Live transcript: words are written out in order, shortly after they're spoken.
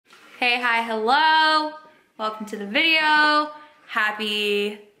Hey, hi, hello. Welcome to the video.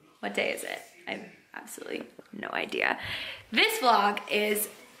 Happy, what day is it? I have absolutely no idea. This vlog is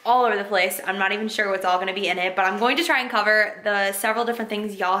all over the place. I'm not even sure what's all gonna be in it, but I'm going to try and cover the several different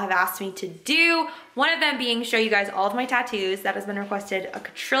things y'all have asked me to do. One of them being show you guys all of my tattoos. That has been requested a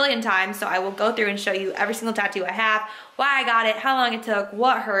trillion times, so I will go through and show you every single tattoo I have, why I got it, how long it took,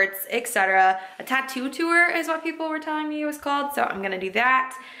 what hurts, etc. A tattoo tour is what people were telling me it was called, so I'm gonna do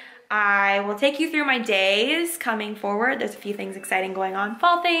that. I will take you through my days coming forward. There's a few things exciting going on,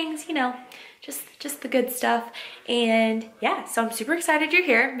 fall things, you know, just the good stuff. And yeah, so I'm super excited you're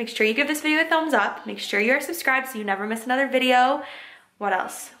here. Make sure you give this video a thumbs up. Make sure you are subscribed so you never miss another video. What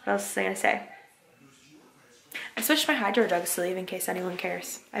else? What else was I gonna say? I switched my Hydro Jug sleeve in case anyone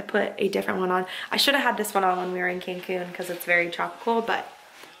cares. I put a different one on. I should have had this one on when we were in Cancun because it's very tropical, but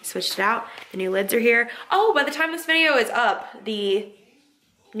I switched it out. The new lids are here. Oh, by the time this video is up, the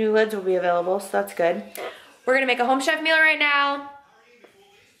new lids will be available, so that's good. We're gonna make a home chef meal right now.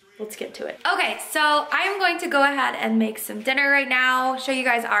 Let's get to it. Okay, so I am going to go ahead and make some dinner right now, show you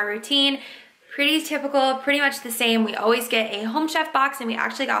guys our routine. Pretty typical, pretty much the same. We always get a home chef box, and we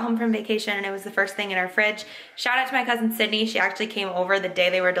actually got home from vacation and it was the first thing in our fridge. Shout out to my cousin Sydney. She actually came over the day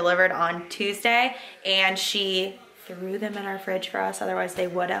they were delivered on Tuesday, and she threw them in our fridge for us, otherwise they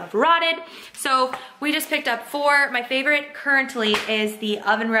would have rotted. So we just picked up 4. My favorite currently is the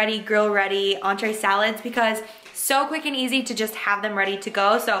oven ready, grill ready entree salads because so quick and easy to just have them ready to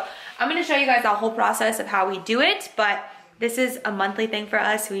go. So I'm gonna show you guys the whole process of how we do it, but this is a monthly thing for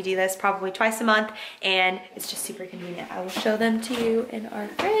us. We do this probably twice a month and it's just super convenient. I will show them to you in our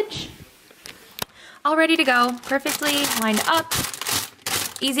fridge. All ready to go, perfectly lined up,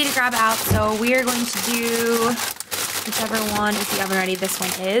 easy to grab out. So we are going to do whichever one is the oven ready. This one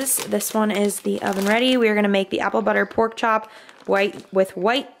is. This one is the oven ready. We are gonna make the apple butter pork chop with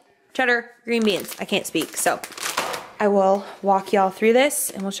white cheddar green beans. I can't speak, so I will walk y'all through this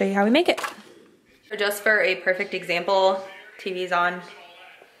and we'll show you how we make it. So just for a perfect example, TV's on.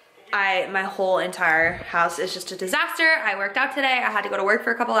 My whole entire house is just a disaster. I worked out today. I had to go to work for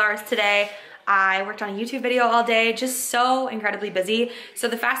a couple hours today. I worked on a YouTube video all day, just so incredibly busy. So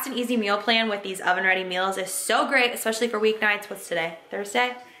the fast and easy meal plan with these oven ready meals is so great, especially for weeknights. What's today?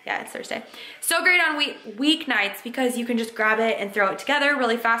 Thursday? Yeah, it's Thursday. So great on weeknights because you can just grab it and throw it together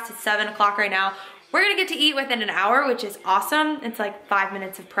really fast. It's 7 o'clock right now. We're gonna get to eat within an hour, which is awesome. It's like 5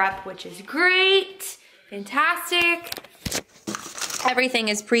 minutes of prep, which is great, fantastic. Everything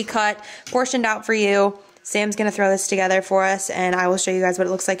is pre-cut, portioned out for you. Sam's gonna throw this together for us and I will show you guys what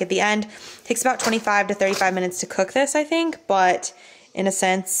it looks like at the end. It takes about 25 to 35 minutes to cook this, I think, but in a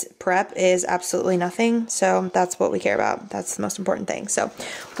sense, prep is absolutely nothing. So that's what we care about. That's the most important thing. So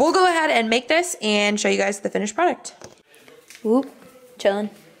we'll go ahead and make this and show you guys the finished product. Whoop, chillin'.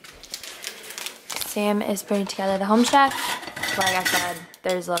 Sam is putting together the home chef. Like I said,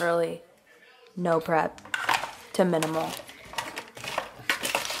 there's literally no prep to minimal.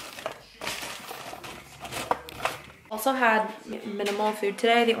 Also had minimal food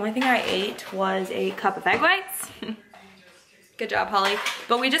today. The only thing I ate was a cup of egg whites. Good job, Holly.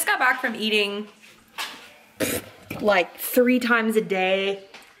 But we just got back from eating like 3 times a day,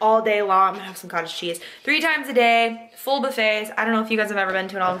 all day long. I'm gonna have some cottage cheese. 3 times a day, full buffets. I don't know if you guys have ever been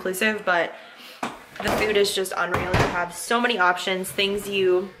to an all-inclusive, but the food is just unreal. You have so many options, things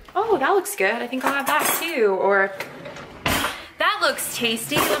you, oh, that looks good. I think I'll have that too. Or that looks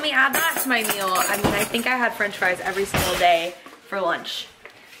tasty. Let me add that to my meal. I mean, I think I had French fries every single day for lunch.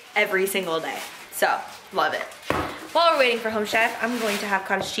 Every single day. So, love it. While we're waiting for home chef, I'm going to have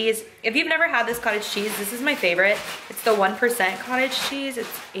cottage cheese. If you've never had this cottage cheese, this is my favorite. It's the 1% cottage cheese.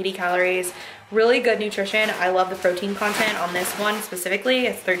 It's 80 calories. Really good nutrition. I love the protein content on this one specifically.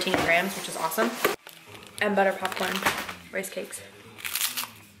 It's 13 grams, which is awesome. And butter popcorn, rice cakes.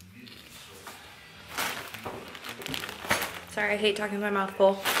 Sorry, I hate talking with my mouth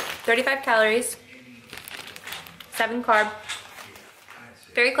full. 35 calories, 7 carb.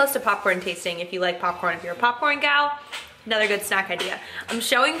 Very close to popcorn tasting if you like popcorn. If you're a popcorn gal, another good snack idea. I'm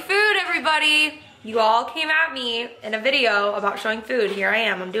showing food, everybody. You all came at me in a video about showing food. Here I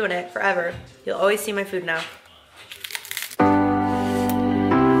am, I'm doing it forever. You'll always see my food now.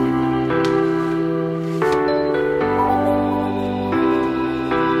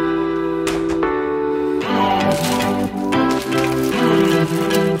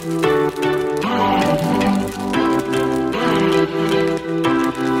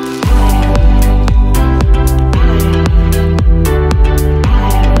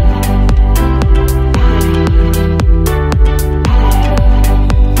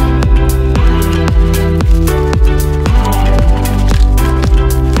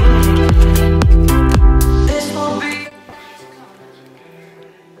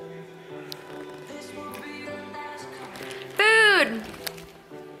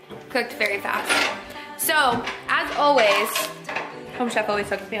 cooked very fast. So, as always, Home Chef always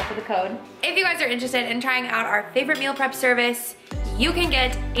hooks me up with a code. If you guys are interested in trying out our favorite meal prep service, you can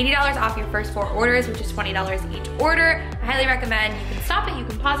get $80 off your first 4 orders, which is $20 each order. I highly recommend. You can stop it, you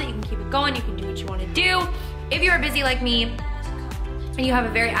can pause it, you can keep it going, you can do what you want to do. If you are busy like me and you have a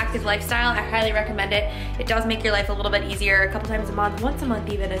very active lifestyle, I highly recommend it. It does make your life a little bit easier a couple times a month. Once a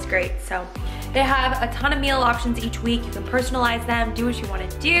month even is great. So they have a ton of meal options each week. You can personalize them, do what you want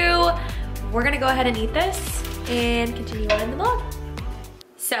to do. We're gonna go ahead and eat this and continue on in the vlog.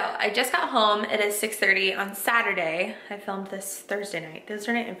 So I just got home. It is 6:30 on Saturday. I filmed this Thursday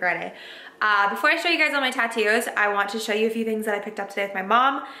night and Friday. Before I show you guys all my tattoos, I want to show you a few things that I picked up today with my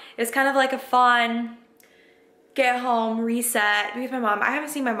mom. It was kind of like a fun get home, reset, be with my mom. I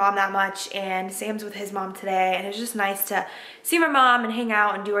haven't seen my mom that much, and Sam's with his mom today, and it was just nice to see my mom and hang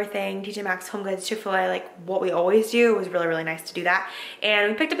out and do our thing. TJ Maxx, Home Goods, Chick-fil-A, like what we always do. It was really, really nice to do that. And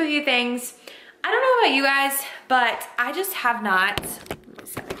we picked up a few things. I don't know about you guys, but I just have not,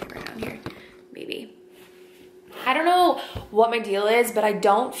 set my camera down here, maybe. I don't know what my deal is, but I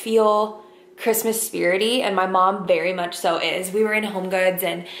don't feel Christmas spirity, and my mom very much so is. We were in Home Goods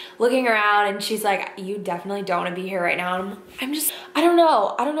and looking around, and she's like, you definitely don't want to be here right now. And I don't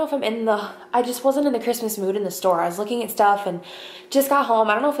know if I'm I just wasn't in the Christmas mood in the store. I was looking at stuff and just got home.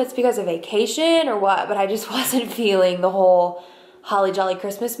 I don't know if it's because of vacation or what, but I just wasn't feeling the whole holly jolly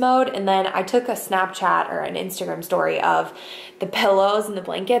Christmas mode. And then I took a Snapchat or an Instagram story of the pillows and the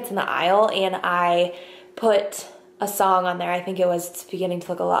blankets in the aisle, and I put a song on there. I think it was It's Beginning to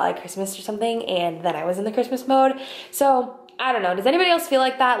Look a Lot Like Christmas or something, and then I was in the Christmas mode. So I don't know, does anybody else feel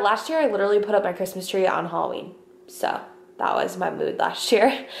like that? Last year I literally put up my Christmas tree on Halloween, so that was my mood last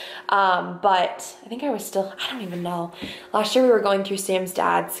year. But I think I was still, I don't even know. Last year we were going through Sam's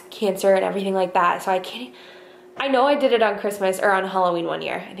dad's cancer and everything like that, so I know I did it on Christmas or on Halloween one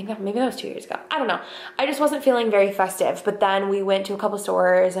year. I think maybe that was 2 years ago. I don't know. I just wasn't feeling very festive. But then we went to a couple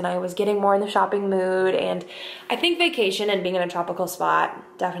stores and I was getting more in the shopping mood. And I think vacation and being in a tropical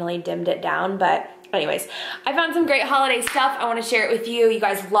spot definitely dimmed it down. But anyways, I found some great holiday stuff. I want to share it with you. You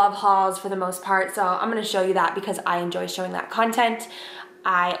guys love hauls for the most part. So I'm going to show you that because I enjoy showing that content.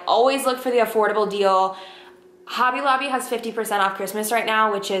 I always look for the affordable deal. Hobby Lobby has 50% off Christmas right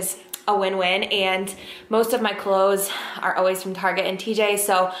now, which is a win-win, and most of my clothes are always from Target and TJ.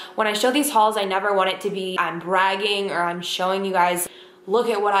 So when I show these hauls, I never want it to be I'm bragging or I'm showing you guys, look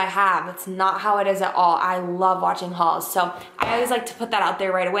at what I have. It's not how it is at all. I love watching hauls. So I always like to put that out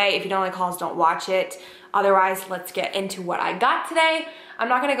there right away. If you don't like hauls, don't watch it. Otherwise, let's get into what I got today. I'm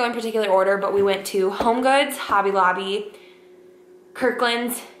not gonna go in particular order, but we went to Home Goods, Hobby Lobby,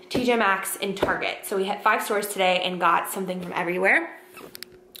 Kirkland's, TJ Maxx, and Target. So we hit 5 stores today and got something from everywhere.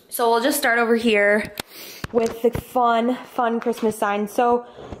 So we'll just start over here with the fun Christmas signs. So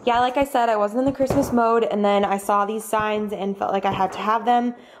yeah, like I said, I wasn't in the Christmas mode, and then I saw these signs and felt like I had to have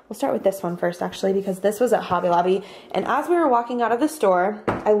them. We'll start with this one first, actually, because this was at Hobby Lobby. And as we were walking out of the store,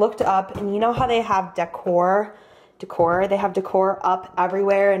 I looked up, and you know how they have decor? They have decor up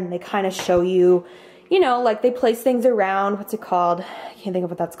everywhere, and they kind of show you, you know, like they place things around, what's it called? I can't think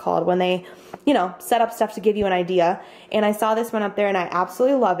of what that's called, when they, you know, set up stuff to give you an idea. And I saw this one up there and I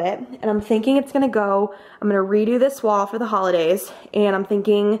absolutely love it. And I'm thinking I'm gonna redo this wall for the holidays. And I'm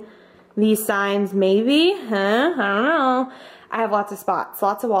thinking these signs maybe, I don't know. I have lots of spots,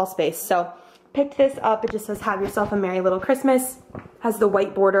 lots of wall space. So picked this up. It just says, have yourself a merry little Christmas. Has the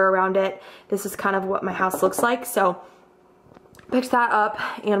white border around it. This is kind of what my house looks like. So picked that up,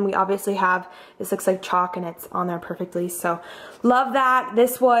 and we obviously have, this looks like chalk and it's on there perfectly, so love that.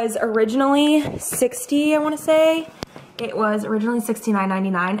 This was originally $60, I want to say. It was originally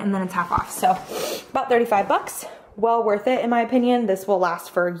 $69.99, and then it's half off, so about 35 bucks. Well worth it in my opinion. This will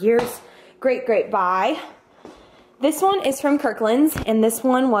last for years. Great buy. This one is from Kirkland's, and this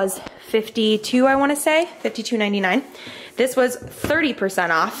one was $52, I want to say, $52.99. This was 30%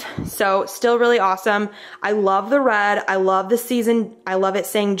 off, so still really awesome. I love the red. I love the season. I love it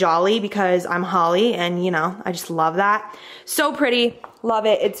saying jolly because I'm Holly, and you know, I just love that. So pretty, love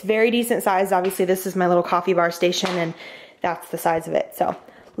it. It's very decent size. Obviously, this is my little coffee bar station, and that's the size of it. So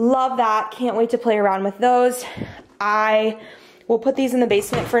love that. Can't wait to play around with those. I will put these in the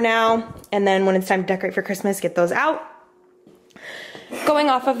basement for now, and then when it's time to decorate for Christmas, get those out. Going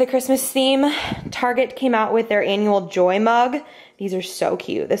off of the Christmas theme, Target came out with their annual Joy mug. These are so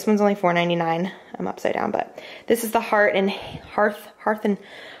cute. This one's only $4.99. I'm upside down, but this is the Hearth and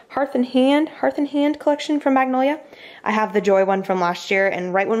Hand collection from Magnolia. I have the Joy one from last year,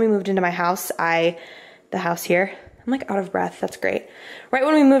 and right when we moved into my house, the house here, I'm I'm like out of breath, that's great. Right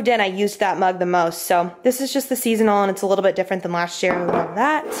when we moved in, I used that mug the most. So this is just the seasonal and it's a little bit different than last year. I love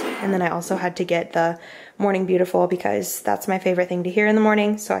that. And then I also had to get the Morning Beautiful because that's my favorite thing to hear in the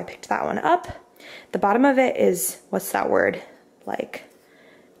morning. So I picked that one up. The bottom of it is, what's that word? Like,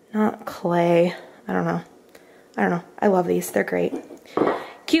 not clay, I don't know. I love these, they're great.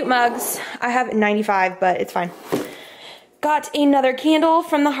 Cute mugs. I have 95, but it's fine. Got another candle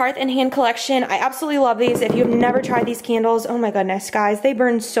from the Hearth and Hand collection. I absolutely love these. If you've never tried these candles, oh my goodness, guys, they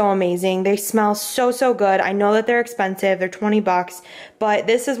burn so amazing. They smell so, so good. I know that they're expensive. They're 20 bucks, but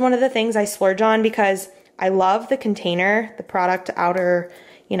this is one of the things I splurge on because I love the container, the product outer,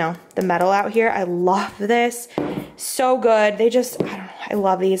 you know, the metal out here. I love this. So good. They just, I don't know, I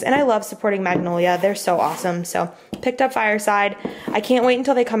love these. And I love supporting Magnolia. They're so awesome. So picked up Fireside. I can't wait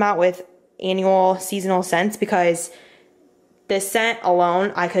until they come out with annual seasonal scents because this scent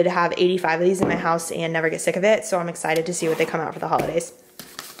alone, I could have 85 of these in my house and never get sick of it. So I'm excited to see what they come out for the holidays.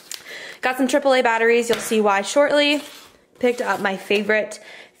 Got some AAA batteries. You'll see why shortly. Picked up my favorite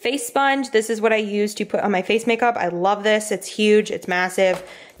face sponge. This is what I use to put on my face makeup. I love this. It's huge. It's massive.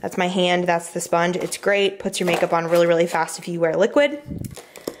 That's my hand. That's the sponge. It's great. Puts your makeup on really, really fast if you wear liquid.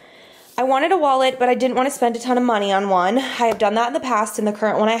 I wanted a wallet, but I didn't want to spend a ton of money on one. I have done that in the past, and the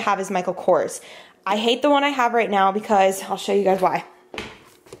current one I have is Michael Kors. I hate the one I have right now because, I'll show you guys why.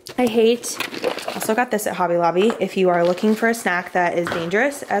 Also got this at Hobby Lobby. If you are looking for a snack that is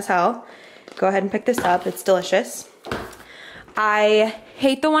dangerous as hell, go ahead and pick this up. It's delicious. I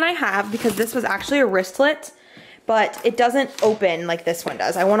hate the one I have because this was actually a wristlet, but it doesn't open like this one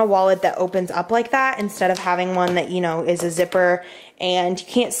does. I want a wallet that opens up like that instead of having one that, you know, is a zipper and you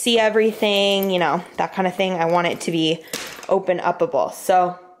can't see everything, you know, that kind of thing. I want it to be open uppable.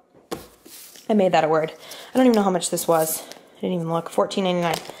 So I made that a word. I don't even know how much this was. I didn't even look.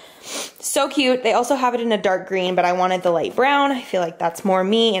 $14.99. So cute. They also have it in a dark green, but I wanted the light brown. I feel like that's more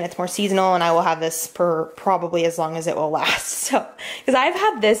me and it's more seasonal, and I will have this for probably as long as it will last. So, because I've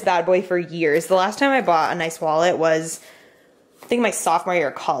had this bad boy for years. The last time I bought a nice wallet was, I think, my sophomore year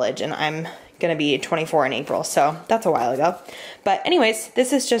of college, and I'm gonna be 24 in April, so that's a while ago. But anyways,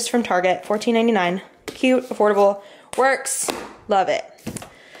 this is just from Target, $14.99. Cute, affordable, works, love it.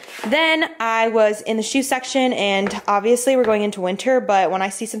 Then I was in the shoe section, and obviously we're going into winter, but when I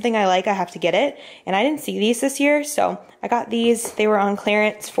see something I like, I have to get it. And I didn't see these this year, so I got these. They were on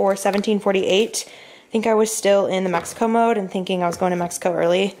clearance for $17.48. I think I was still in the Mexico mode and thinking I was going to Mexico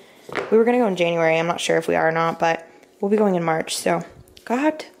early. We were gonna go in January. I'm not sure if we are or not, but we'll be going in March. So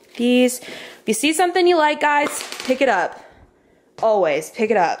got these. If you see something you like, guys, pick it up. Always pick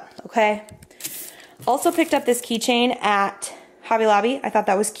it up, okay? Also picked up this keychain at Hobby Lobby. I thought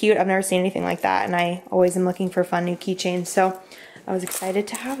that was cute. I've never seen anything like that, and I always am looking for fun new keychains, so I was excited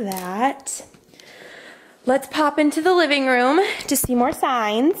to have that. Let's pop into the living room to see more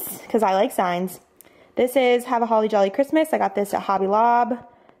signs, because I like signs. This is Have a Holly Jolly Christmas. I got this at Hobby Lob.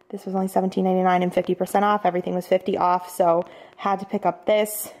 This was only $17.99 and 50% off. Everything was 50 off, so had to pick up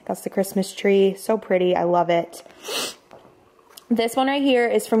this. Got the Christmas tree. So pretty. I love it. This one right here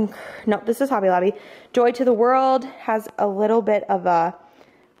is from, no, this is Hobby Lobby. Joy to the World. Has a little bit of a,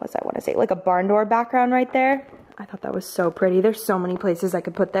 what's I want to say, like a barn door background right there. I thought that was so pretty. There's so many places I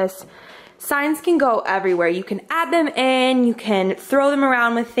could put this. Signs can go everywhere. You can add them in, you can throw them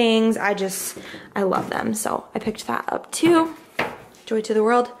around with things. I love them. So I picked that up too. Joy to the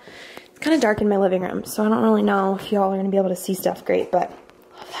World. It's kind of dark in my living room, so I don't really know if y'all are gonna be able to see stuff great, but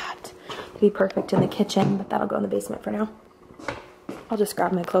love that. It'd be perfect in the kitchen, but that'll go in the basement for now. I'll just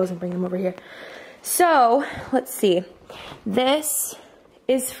grab my clothes and bring them over here. So, let's see. This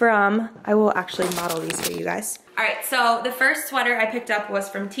is from, I will actually model these for you guys. All right, so the first sweater I picked up was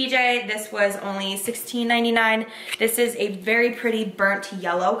from TJ. This was only $16.99. This is a very pretty burnt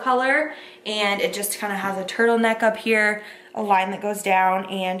yellow color, and it just kind of has a turtleneck up here, a line that goes down,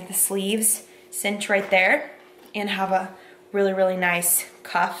 and the sleeves cinch right there, and have a really, really nice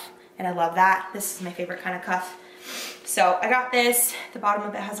cuff, and I love that. This is my favorite kind of cuff. So I got this. The bottom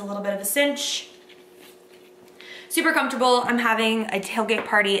of it has a little bit of a cinch. Super comfortable. I'm having a tailgate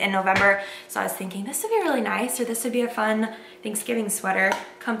party in November, so I was thinking this would be really nice, or this would be a fun Thanksgiving sweater.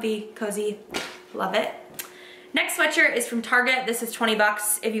 Comfy, cozy, love it. Next sweatshirt is from Target. This is 20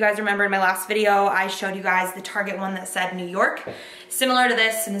 bucks. If you guys remember in my last video, I showed you guys the Target one that said New York. Similar to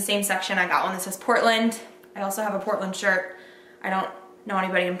this, in the same section, I got one that says Portland. I also have a Portland shirt. I don't know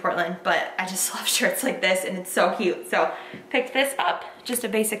anybody in Portland, but I just love shirts like this, and it's so cute. So picked this up, just a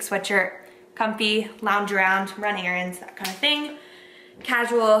basic sweatshirt. Comfy, lounge around, run errands, that kind of thing.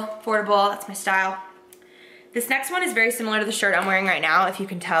 Casual, affordable, that's my style. This next one is very similar to the shirt I'm wearing right now, if you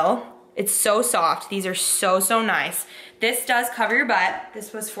can tell. It's so soft. These are so, so nice. This does cover your butt.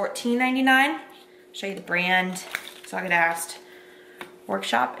 This was $14.99. Show you the brand, so I get asked.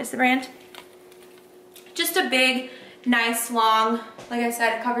 Workshop is the brand. Just a big, nice, long, like I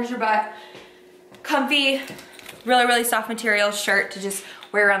said, it covers your butt. Comfy, really, really soft material shirt to just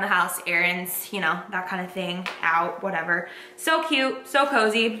wear around the house, errands, you know, that kind of thing, out, whatever. So cute, so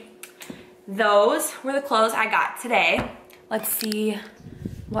cozy. Those were the clothes I got today. Let's see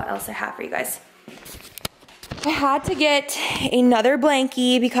what else I have for you guys. I had to get another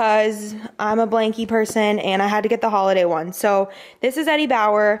blankie because I'm a blankie person, and I had to get the holiday one. So this is Eddie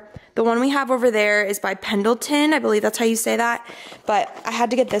Bauer. The one we have over there is by Pendleton. I believe that's how you say that. But I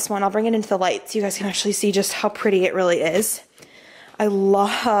had to get this one. I'll bring it into the light so you guys can actually see just how pretty it really is. I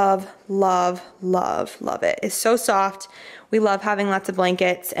love, love, love, love it. It's so soft. We love having lots of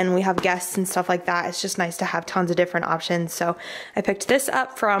blankets, and we have guests and stuff like that. It's just nice to have tons of different options. So I picked this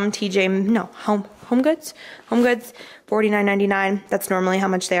up from Home Goods, $49.99. That's normally how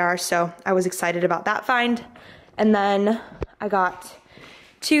much they are, so I was excited about that find. And then I got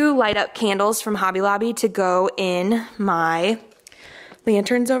 2 light up candles from Hobby Lobby to go in my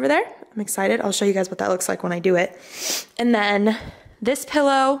lanterns over there. I'm excited. I'll show you guys what that looks like when I do it. And then this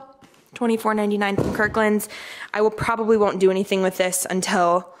pillow, $24.99 from Kirkland's. I probably won't do anything with this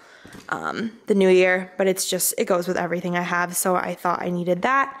until the new year, but it goes with everything I have, so I thought I needed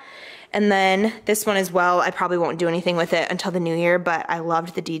that. And then this one as well, I probably won't do anything with it until the new year, but I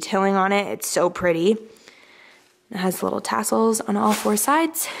loved the detailing on it. It's so pretty. It has little tassels on all 4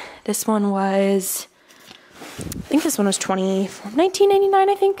 sides. This one was, I think this one was $19.99,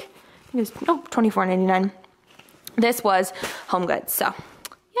 I think. It was, no, $24.99. This was Home Goods, so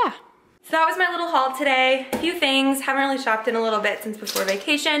yeah. So that was my little haul today. A few things. Haven't really shopped in a little bit since before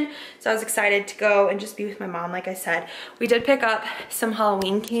vacation, so I was excited to go and just be with my mom, like I said. We did pick up some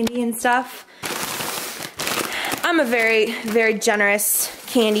Halloween candy and stuff. I'm a very, very generous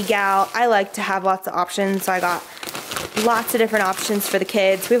candy gal. I like to have lots of options, so I got lots of different options for the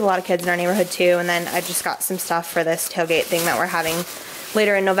kids. We have a lot of kids in our neighborhood too, and then I just got some stuff for this tailgate thing that we're having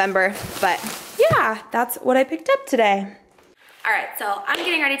later in November. But yeah, that's what I picked up today. All right, so I'm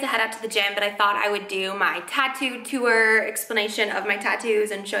getting ready to head out to the gym, but I thought I would do my tattoo tour explanation of my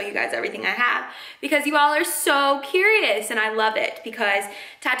tattoos and show you guys everything I have, because you all are so curious, and I love it because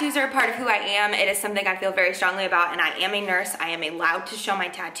tattoos are a part of who I am. It is something I feel very strongly about, and I am a nurse. I am allowed to show my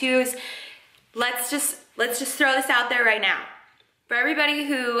tattoos. Let's just throw this out there right now. For everybody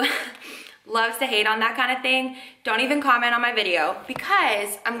who loves to hate on that kind of thing, don't even comment on my video,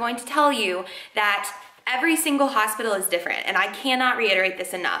 because I'm going to tell you that every single hospital is different, and I cannot reiterate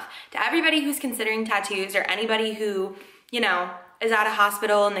this enough. To everybody who's considering tattoos, or anybody who, you know, is at a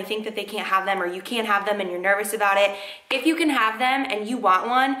hospital and they think that they can't have them, or you can't have them and you're nervous about it, if you can have them and you want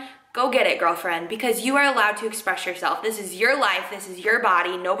one, go get it, girlfriend, because you are allowed to express yourself. This is your life, this is your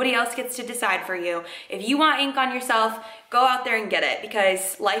body, nobody else gets to decide for you. If you want ink on yourself, go out there and get it,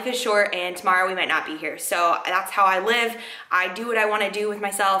 because life is short and tomorrow we might not be here. So that's how I live. I do what I want to do with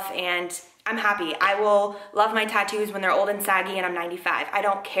myself, and I'm happy. I will love my tattoos when they're old and saggy and I'm 95. I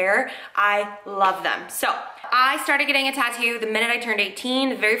don't care. I love them. So I started getting a tattoo the minute I turned 18.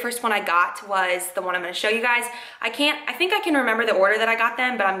 The very first one I got was the one I'm gonna show you guys. I think I can remember the order that I got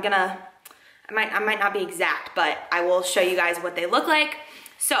them, but I might not be exact, but I will show you guys what they look like.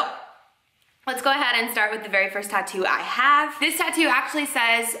 So let's go ahead and start with the very first tattoo I have. This tattoo actually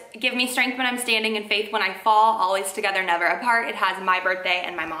says, "Give me strength when I'm standing and faith when I fall, always together, never apart." It has my birthday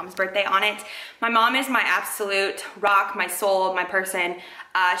and my mom's birthday on it. My mom is my absolute rock, my soul, my person.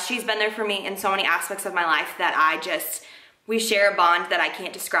 She's been there for me in so many aspects of my life that we share a bond that I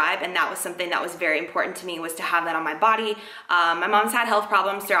can't describe, and that was something that was very important to me, was to have that on my body. My mom's had health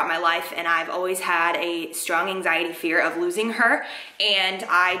problems throughout my life, and I've always had a strong anxiety fear of losing her, and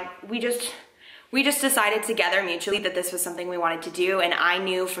we just decided together mutually that this was something we wanted to do, and I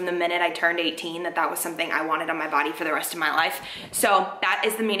knew from the minute I turned 18 that that was something I wanted on my body for the rest of my life. So that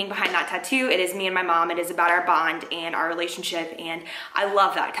is the meaning behind that tattoo. It is me and my mom. It is about our bond and our relationship, and I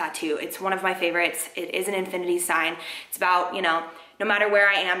love that tattoo. It's one of my favorites. It is an infinity sign. It's about, you know, no matter where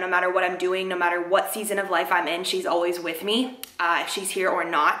I am, no matter what I'm doing, no matter what season of life I'm in, she's always with me. If she's here or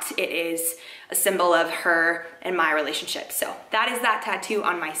not, it is a symbol of her and my relationship. So that is that tattoo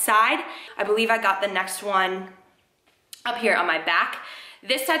on my side. I believe I got the next one up here on my back.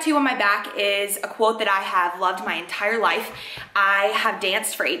 This tattoo on my back is a quote that I have loved my entire life. I have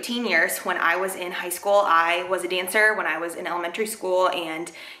danced for 18 years. When I was in high school, I was a dancer. When I was in elementary school and,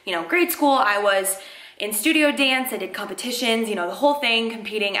 you know, grade school, I was in studio dance. I did competitions, you know, the whole thing,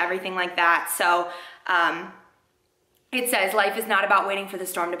 competing, everything like that. So it says, life is not about waiting for the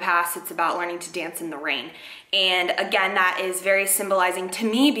storm to pass, it's about learning to dance in the rain. And again, that is very symbolizing to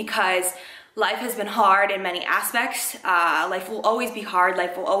me because life has been hard in many aspects. Life will always be hard,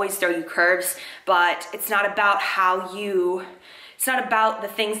 life will always throw you curves, but it's not about it's not about the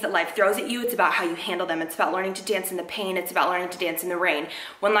things that life throws at you, it's about how you handle them. It's about learning to dance in the pain, it's about learning to dance in the rain.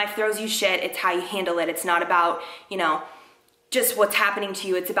 When life throws you shit, it's how you handle it. It's not about, you know, just what's happening to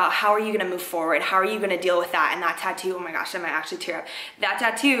you. It's about how are you gonna move forward? How are you gonna deal with that? And that tattoo, oh my gosh, I might actually tear up. That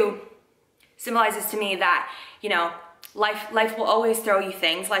tattoo symbolizes to me that, you know, life will always throw you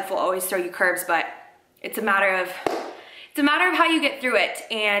things, life will always throw you curves, but it's a matter of how you get through it.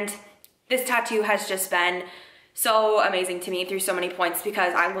 And this tattoo has just been so amazing to me through so many points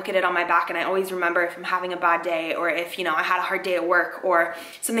because I look at it on my back and I always remember if I'm having a bad day or if, you know, I had a hard day at work or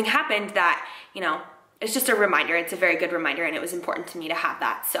something happened that, you know, it's just a reminder. It's a very good reminder and it was important to me to have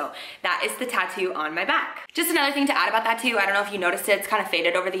that. So that is the tattoo on my back. Just another thing to add about that too, I don't know if you noticed it, it's kind of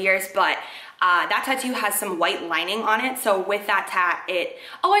faded over the years, but that tattoo has some white lining on it. So with that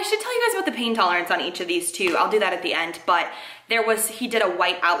oh, I should tell you guys about the pain tolerance on each of these too. I'll do that at the end, but he did a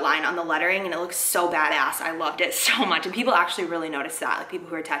white outline on the lettering and it looks so badass. I loved it so much. And people actually really noticed that. Like people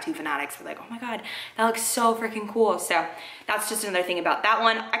who are tattoo fanatics were like, oh my God, that looks so freaking cool. So that's just another thing about that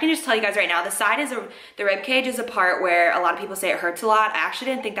one. I can just tell you guys right now, the rib cage is a part where a lot of people say it hurts a lot. I actually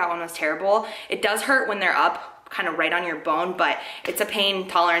didn't think that one was terrible. It does hurt when they're up kind of right on your bone, but it's a pain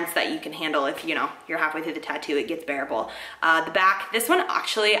tolerance that you can handle if, you know, you're halfway through the tattoo, it gets bearable. The back, this one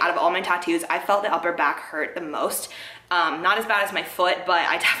actually, out of all my tattoos, I felt the upper back hurt the most. Not as bad as my foot, but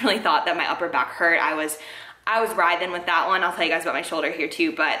I definitely thought that my upper back hurt. I was writhing with that one. I'll tell you guys about my shoulder here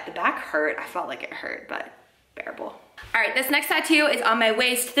too, but the back hurt. I felt like it hurt, but bearable. All right, this next tattoo is on my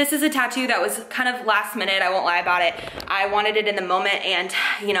waist. This is a tattoo that was kind of last minute, I won't lie about it. I wanted it in the moment and,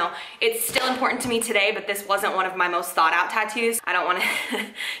 you know, it's still important to me today, but this wasn't one of my most thought out tattoos. I don't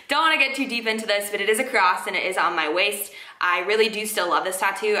wanna get too deep into this, but it is a cross and it is on my waist. I really do still love this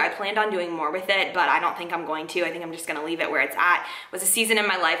tattoo. I planned on doing more with it, but I don't think I'm going to. I think I'm just gonna leave it where it's at. It was a season in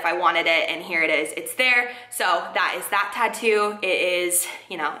my life, I wanted it, and here it is. It's there, so that is that tattoo. It is,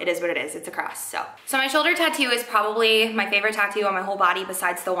 you know, it is what it is. It's a cross, so. So my shoulder tattoo is probably my favorite tattoo on my whole body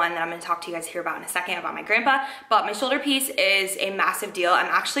besides the one that I'm gonna talk to you guys here about in a second about my grandpa, but my shoulder piece is a massive deal. I'm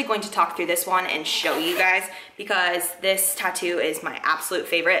actually going to talk through this one and show you guys because this tattoo is my absolute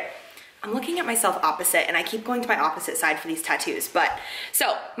favorite. I'm looking at myself opposite and I keep going to my opposite side for these tattoos, but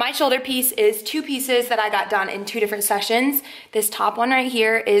so my shoulder piece is two pieces that I got done in two different sessions. This top one right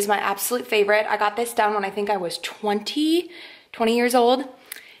here is my absolute favorite. I got this done when I think I was 20 years old.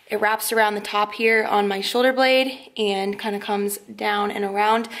 It wraps around the top here on my shoulder blade and kind of comes down and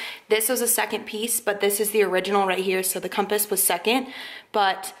around. This was a second piece, but this is the original right here, so the compass was second.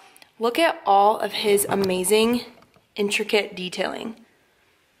 But look at all of his amazing, intricate detailing.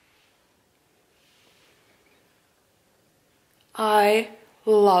 I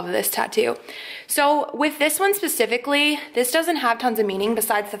love this tattoo. So with this one specifically, this doesn't have tons of meaning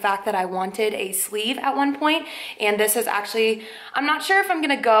besides the fact that I wanted a sleeve at one point, and this is actually, I'm not sure if I'm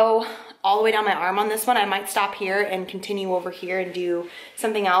gonna go all the way down my arm on this one. I might stop here and continue over here and do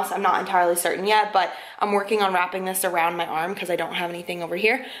something else. I'm not entirely certain yet, but I'm working on wrapping this around my arm because I don't have anything over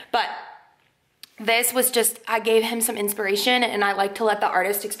here. But this was just, I gave him some inspiration and I like to let the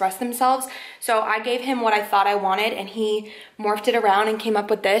artist express themselves. So I gave him what I thought I wanted and he morphed it around and came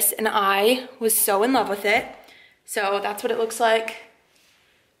up with this and I was so in love with it. So that's what it looks like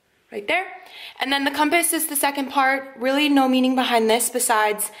right there. And then the compass is the second part. Really no meaning behind this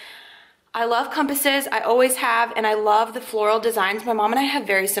besides I love compasses, I always have, and I love the floral designs. My mom and I have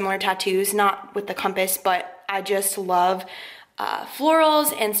very similar tattoos, not with the compass, but I just love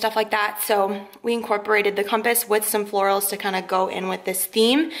florals and stuff like that. So we incorporated the compass with some florals to kind of go in with this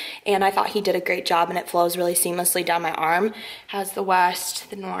theme. And I thought he did a great job and it flows really seamlessly down my arm. Has the west,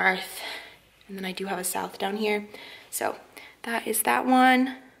 the north, and then I do have a south down here. So that is that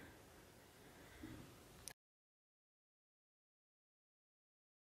one.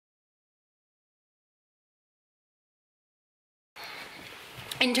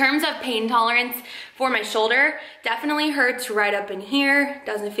 In terms of pain tolerance for my shoulder, definitely hurts right up in here.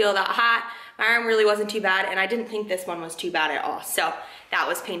 Doesn't feel that hot. My arm really wasn't too bad, and I didn't think this one was too bad at all. So that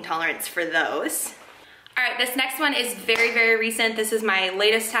was pain tolerance for those. All right, this next one is very, very recent. This is my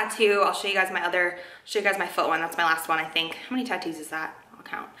latest tattoo. I'll show you guys my foot one. That's my last one, I think. How many tattoos is that? I'll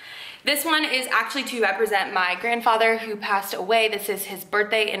count. This one is actually to represent my grandfather who passed away. This is his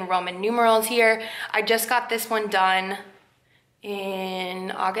birthday in Roman numerals here. I just got this one done in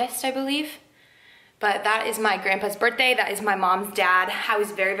August, I believe. But that is my grandpa's birthday. That is my mom's dad. I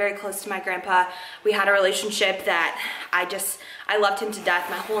was very, very close to my grandpa. We had a relationship that I loved him to death.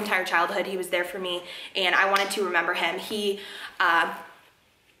 My whole entire childhood, he was there for me, and I wanted to remember him.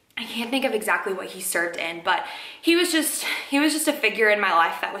 I can't think of exactly what he served in, but he was just a figure in my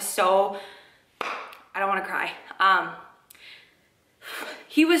life that was so, I don't want to cry.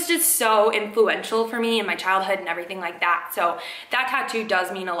 He was just so influential for me in my childhood and everything like that. So that tattoo does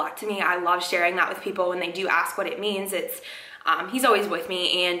mean a lot to me. I love sharing that with people when they do ask what it means. It's, he's always with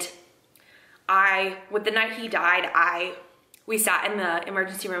me, and with the night he died, we sat in the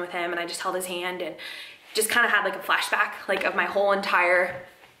emergency room with him, and I just held his hand and just kind of had like a flashback, like of my whole entire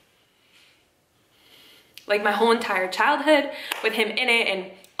childhood with him in it and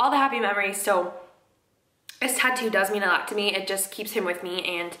all the happy memories. So this tattoo does mean a lot to me. It just keeps him with me,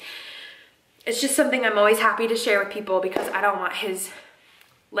 and it's just something I'm always happy to share with people because I don't want his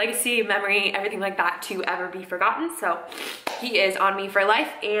legacy, memory, everything like that to ever be forgotten. So he is on me for life,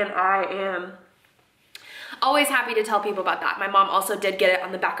 and I am always happy to tell people about that. My mom also did get it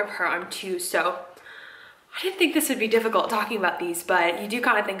on the back of her arm too, so I didn't think this would be difficult talking about these, but you do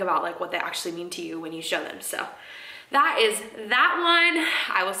kind of think about like what they actually mean to you when you show them. So that is that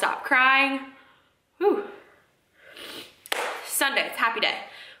one. I will stop crying. Whew. Sunday, it's happy day.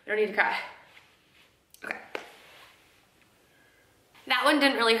 We don't need to cry. Okay. That one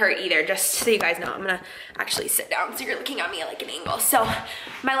didn't really hurt either, just so you guys know. I'm gonna actually sit down so you're looking at me at like an angle. So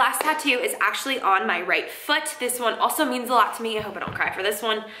my last tattoo is actually on my right foot. This one also means a lot to me. I hope I don't cry for this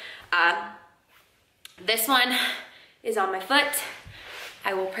one. This one is on my foot.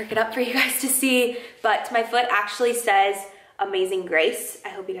 I will perk it up for you guys to see, but my foot actually says Amazing Grace. I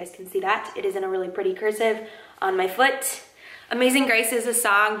hope you guys can see that. It is in a really pretty cursive on my foot. Amazing Grace is a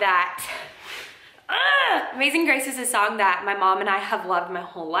song that my mom and I have loved my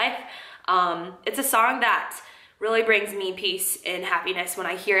whole life. It's a song that really brings me peace and happiness when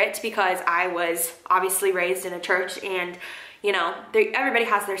I hear it, because I was obviously raised in a church, and you know, everybody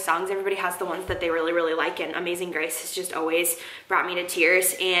has their songs, everybody has the ones that they really, really like, and Amazing Grace has just always brought me to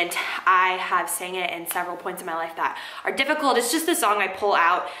tears, and I have sang it in several points in my life that are difficult. It's just a song I pull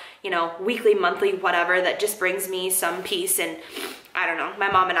out, you know, weekly, monthly, whatever, that just brings me some peace. And I don't know,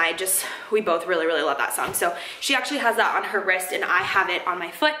 my mom and I we both really, really love that song. So she actually has that on her wrist, and I have it on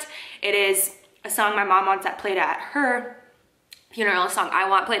my foot. It is a song my mom wants that played at her funeral, a song I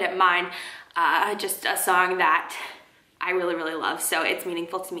want played at mine, just a song that I really, really love. So it's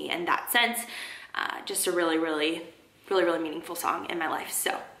meaningful to me in that sense. Just a really, really meaningful song in my life.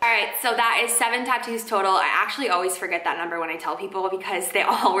 So, all right, so that is 7 tattoos total. I actually always forget that number when I tell people because they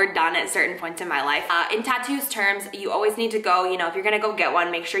all were done at certain points in my life. In tattoos terms, you always need to go, you know, if you're gonna go get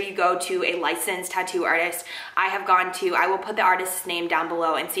one, make sure you go to a licensed tattoo artist. I will put the artist's name down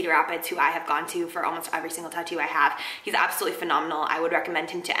below in Cedar Rapids, who I have gone to for almost every single tattoo I have. He's absolutely phenomenal. I would recommend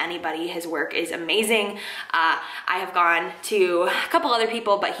him to anybody. His work is amazing. I have gone to a couple other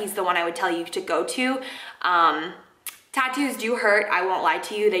people, but he's the one I would tell you to go to. Tattoos do hurt, I won't lie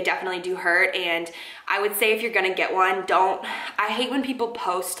to you, they definitely do hurt, and I would say if you're gonna get one, I hate when people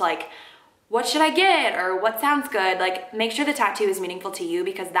post like, what should I get, or what sounds good. Like, make sure the tattoo is meaningful to you,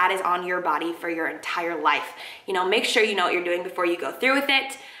 because that is on your body for your entire life. You know, make sure you know what you're doing before you go through with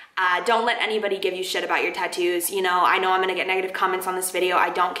it. Don't let anybody give you shit about your tattoos. You know I'm gonna get negative comments on this video. I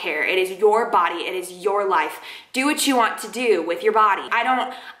don't care. It is your body. It is your life. Do what you want to do with your body. I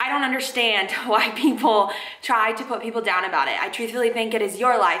don't understand why people try to put people down about it. I truthfully think it is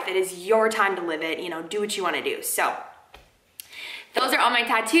your life. It is your time to live it. You know, do what you want to do. So those are all my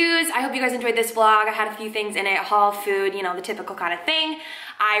tattoos. I hope you guys enjoyed this vlog. I had a few things in it, haul, food, you know, the typical kind of thing.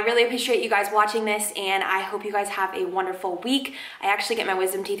 I really appreciate you guys watching this, and I hope you guys have a wonderful week. I actually get my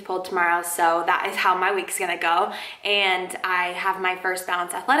wisdom teeth pulled tomorrow, so that is how my week's gonna go. And I have my first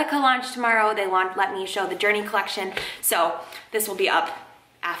Balance Athletica launch tomorrow. They let me show the Journey collection, so this will be up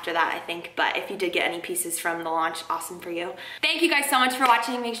after that, I think. But if you did get any pieces from the launch, awesome for you. Thank you guys so much for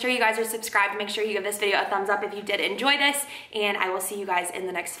watching. Make sure you guys are subscribed. Make sure you give this video a thumbs up if you did enjoy this, and I will see you guys in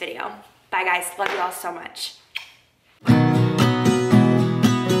the next video. Bye guys, love you all so much.